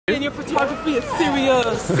photography is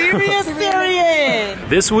serious. Serious, serious.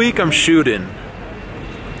 This week I'm shooting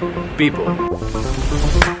people.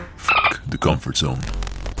 The comfort zone.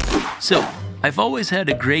 So, I've always had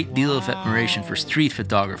a great deal of admiration for street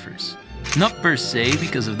photographers. Not per se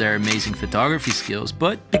because of their amazing photography skills,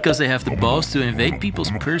 but because they have the balls to invade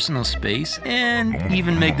people's personal space and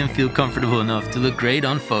even make them feel comfortable enough to look great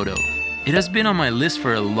on photo. It has been on my list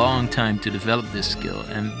for a long time to develop this skill,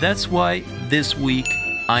 and that's why this week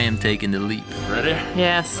I am taking the leap. Ready?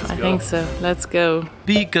 Yes, I think so. Let's go.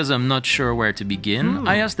 Because I'm not sure where to begin,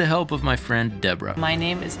 I asked the help of my friend Debra. My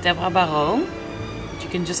name is Debra Barraud. You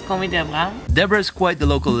can just call me Debra. Debra is quite the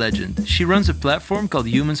local legend. She runs a platform called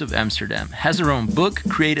Humans of Amsterdam, has her own book,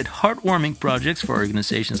 created heartwarming projects for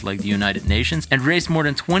organizations like the United Nations, and raised more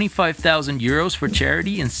than 25,000 euros for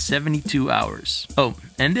charity in 72 hours. Oh,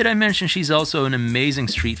 and did I mention she's also an amazing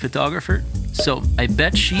street photographer? So, I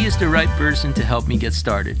bet she is the right person to help me get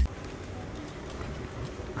started.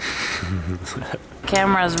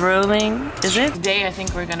 Camera's rolling. Is it? Today I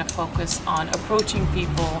think we're gonna focus on approaching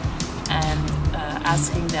people and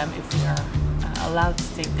asking them if we are allowed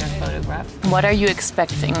to take their photograph. What are you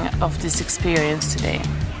expecting of this experience today?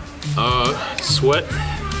 Sweat.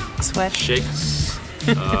 Sweat? Shakes,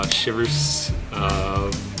 shivers,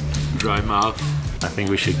 dry mouth. I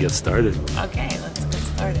think we should get started. Okay, let's get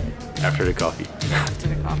started. After the coffee. After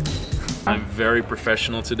the coffee. I'm very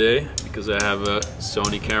professional today because I have a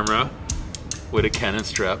Sony camera with a Canon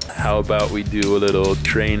strap. How about we do a little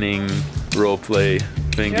training role play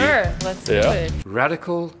thingy? Sure, let's do it.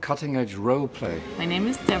 Radical cutting-edge role play. My name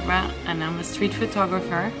is Debra and I'm a street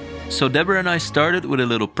photographer. So Debra and I started with a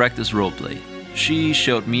little practice role play. She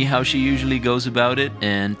showed me how she usually goes about it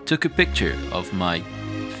and took a picture of my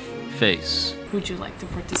face. Would you like to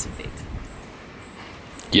participate?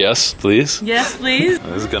 Yes, please. Yes, please.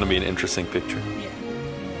 This is gonna be an interesting picture. Yeah.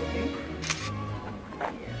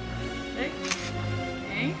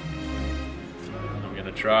 Okay. I'm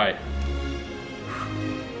gonna try.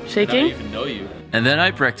 Shaking? I don't even know you. And then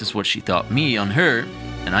I practiced what she taught me on her,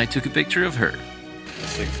 and I took a picture of her.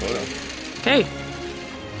 Sick photo. Okay.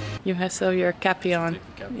 You have so your cappy on.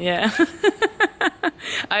 Yeah.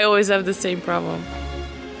 I always have the same problem.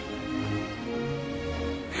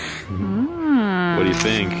 What do you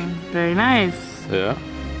think? Very nice. Yeah?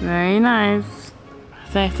 Very nice.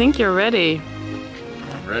 I think you're ready.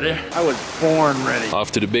 Ready? I was born ready.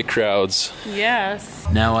 Off to the big crowds. Yes.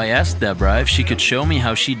 Now I asked Debra if she could show me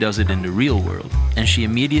how she does it in the real world. And she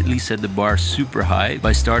immediately set the bar super high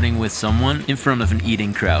by starting with someone in front of an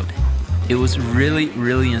eating crowd. It was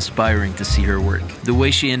really inspiring to see her work. The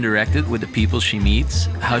way she interacted with the people she meets,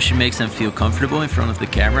 how she makes them feel comfortable in front of the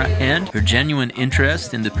camera, and her genuine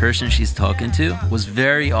interest in the person she's talking to was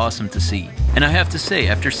very awesome to see. And I have to say,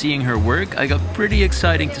 after seeing her work, I got pretty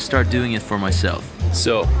excited to start doing it for myself.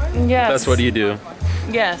 So, Yes. that's what you do.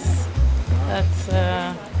 Yes.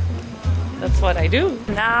 That's what I do.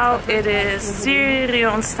 Now it is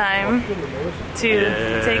Cyrion's time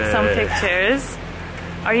to take some pictures.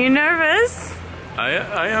 Are you nervous?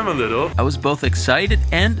 I am a little. I was both excited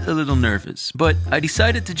and a little nervous, but I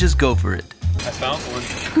decided to just go for it. I found one.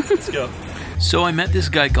 Let's go. So I met this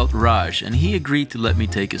guy called Raj, and he agreed to let me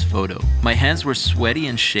take his photo. My hands were sweaty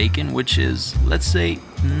and shaken, which is, let's say,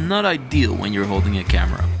 not ideal when you're holding a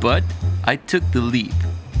camera. But I took the leap.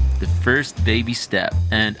 The first baby step,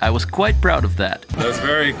 and I was quite proud of that. That's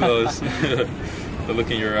very close. The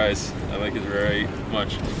look in your eyes, I like it very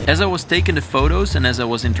much. As I was taking the photos and as I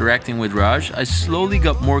was interacting with Raj, I slowly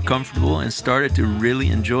got more comfortable and started to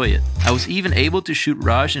really enjoy it. I was even able to shoot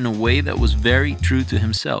Raj in a way that was very true to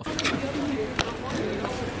himself.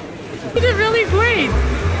 You did really great.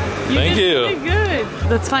 Thank you. Really good.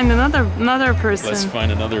 Let's find another person. Let's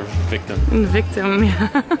find another victim. Victim,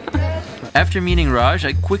 yeah. After meeting Raj,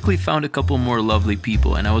 I quickly found a couple more lovely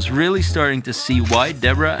people, and I was really starting to see why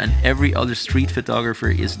Debra and every other street photographer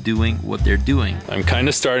is doing what they're doing. I'm kind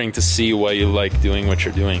of starting to see why you like doing what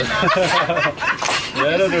you're doing.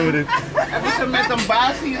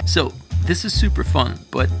 So, this is super fun,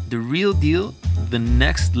 but the real deal, the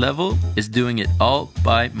next level, is doing it all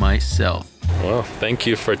by myself. Well, thank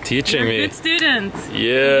you for teaching me. You're a good student.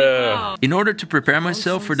 Yeah. In order to prepare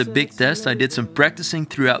myself for the big test, I did some practicing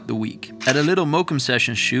throughout the week. At a little Mokum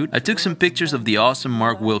session shoot, I took some pictures of the awesome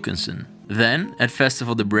Wilkinson. Then, at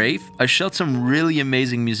Festival the Brave, I shot some really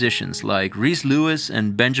amazing musicians like Rhys Lewis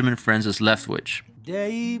and Francis Leftwich.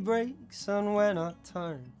 Day breaks and when I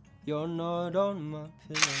turn, you're not on my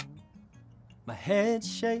pillow. My head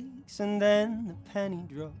shakes and then the penny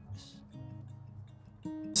drops.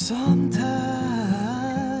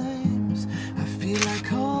 Sometimes I feel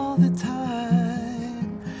like all the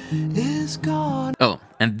time is is gone. Oh,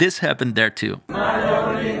 and this happened there too. My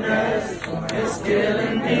loneliness is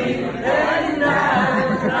killing me, and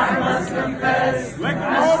I must confess,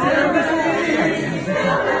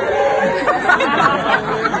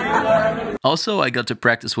 Also, I got to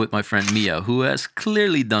practice with my friend Mia, who has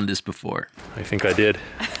clearly done this before. I think I did.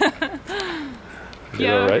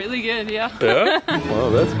 Yeah, right? really good, yeah. Yeah? Well,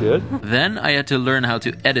 that's good. Then I had to learn how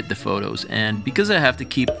to edit the photos, and because I have to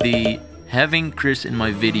keep the having Kris in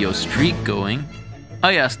my video streak going,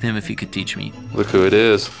 I asked him if he could teach me. Look who it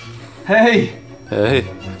is. Hey! Hey.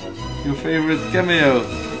 Your favorite cameo.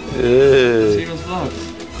 Hey. Cyril's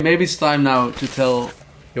vlogs. Maybe it's time now to tell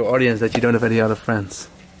your audience that you don't have any other friends.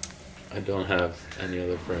 I don't have any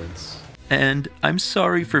other friends. And I'm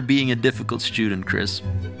sorry for being a difficult student, Kris.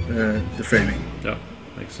 The framing. Yeah,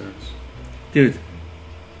 makes sense. Dude,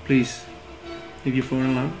 please, leave your phone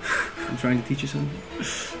alone. I'm trying to teach you something.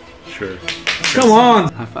 Sure. Come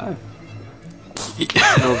on! High five.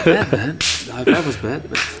 No, bad, man. The high five was bad,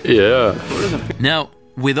 but... Yeah. Now,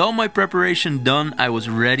 with all my preparation done, I was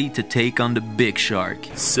ready to take on the big shark.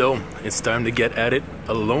 So, it's time to get at it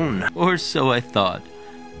alone. Or so I thought.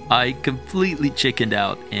 I completely chickened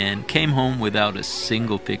out and came home without a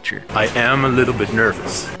single picture. I am a little bit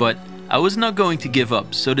nervous. But I was not going to give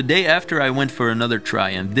up, so the day after I went for another try,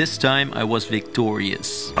 and this time I was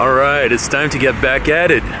victorious. Alright, it's time to get back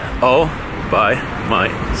at it. All by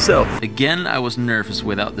myself. Again, I was nervous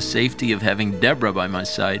without the safety of having Debra by my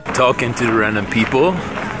side. Talking to the random people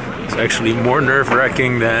is actually more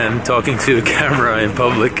nerve-wracking than talking to a camera in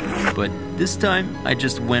public. But this time, I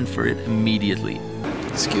just went for it immediately.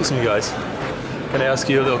 Excuse me, guys. Can I ask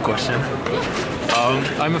you a little question?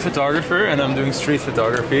 I'm a photographer and I'm doing street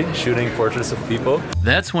photography, shooting portraits of people.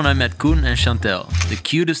 That's when I met Koen and Chantelle, the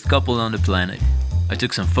cutest couple on the planet. I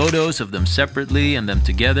took some photos of them separately and them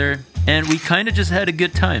together, and we kind of just had a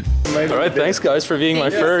good time. Alright, thanks guys for being my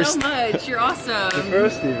first. Thank you so much, you're awesome.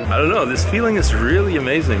 First, even. I don't know, this feeling is really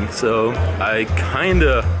amazing, so I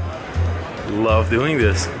kinda love doing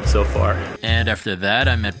this so far. And after that,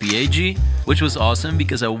 I met Pouw, which was awesome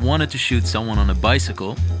because I wanted to shoot someone on a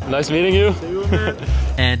bicycle. Nice meeting you.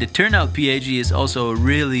 And it turned out Pouw is also a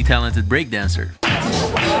really talented breakdancer.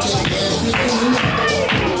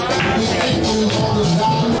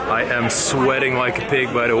 I am sweating like a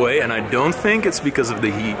pig, by the way, and I don't think it's because of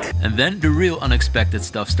the heat. And then the real unexpected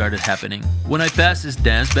stuff started happening. When I passed this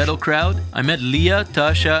dance battle crowd, I met Leah,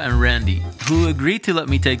 Tasha, and Randi, who agreed to let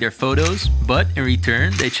me take their photos, but in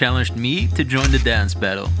return, they challenged me to join the dance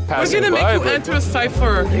battle. We're gonna make you enter a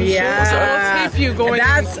cipher. Yeah. We'll tape you going.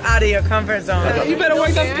 That's out of your comfort zone. You better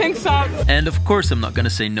wear that pink sock. And of course, I'm not gonna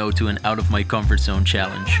say no to an out of my comfort zone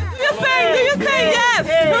challenge. Do your thing, yes.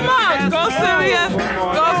 Come on, go serious.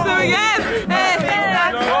 Go serious. Hey, hey,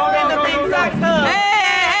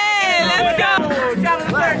 let's go.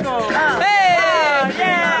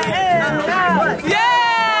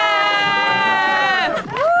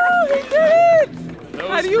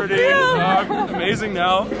 How do you feel? Amazing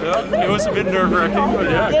now. Yeah, it was a bit nerve-wracking, but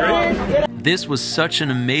yeah, great. This was such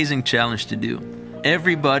an amazing challenge to do.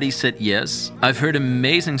 Everybody said yes. I've heard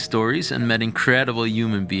amazing stories and met incredible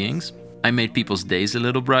human beings. I made people's days a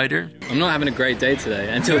little brighter. I'm not having a great day today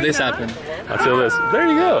until this happened. Until this. There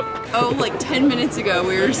you go. Oh, like 10 minutes ago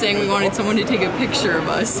we were saying we wanted someone to take a picture of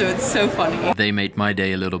us, so it's so funny. They made my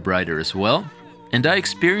day a little brighter as well. And I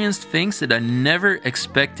experienced things that I never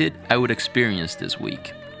expected I would experience this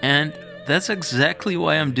week. And that's exactly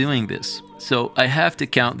why I'm doing this. So I have to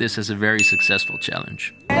count this as a very successful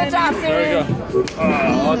challenge. Good job, There you go.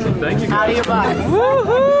 Oh, awesome. Thank you. Out of your butt.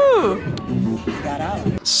 Woohoo! Got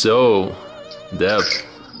out. So, Deb,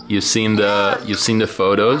 you've seen the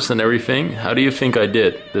photos and everything. How do you think I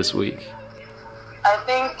did this week? I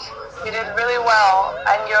think you did really well,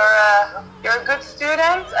 and you're a good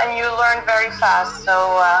student, and you learned very fast. So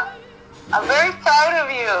I'm very proud of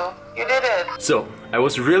you. You did it. So, I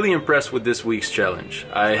was really impressed with this week's challenge.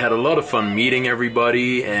 I had a lot of fun meeting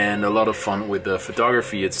everybody and a lot of fun with the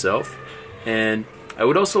photography itself. And I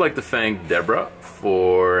would also like to thank Debra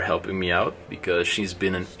for helping me out because she's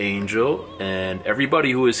been an angel, and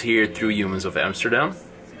everybody who is here through Humans of Amsterdam,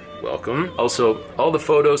 welcome. Also, all the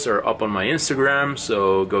photos are up on my Instagram,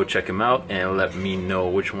 so go check them out and let me know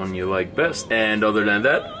which one you like best. And other than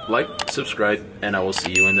that, like, subscribe, and I will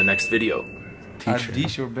see you in the next video. Are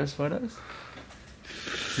these your best photos?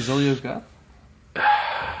 Is this all you've got?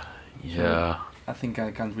 Yeah. I think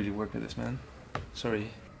I can't really work with this, man. Sorry.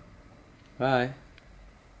 Bye.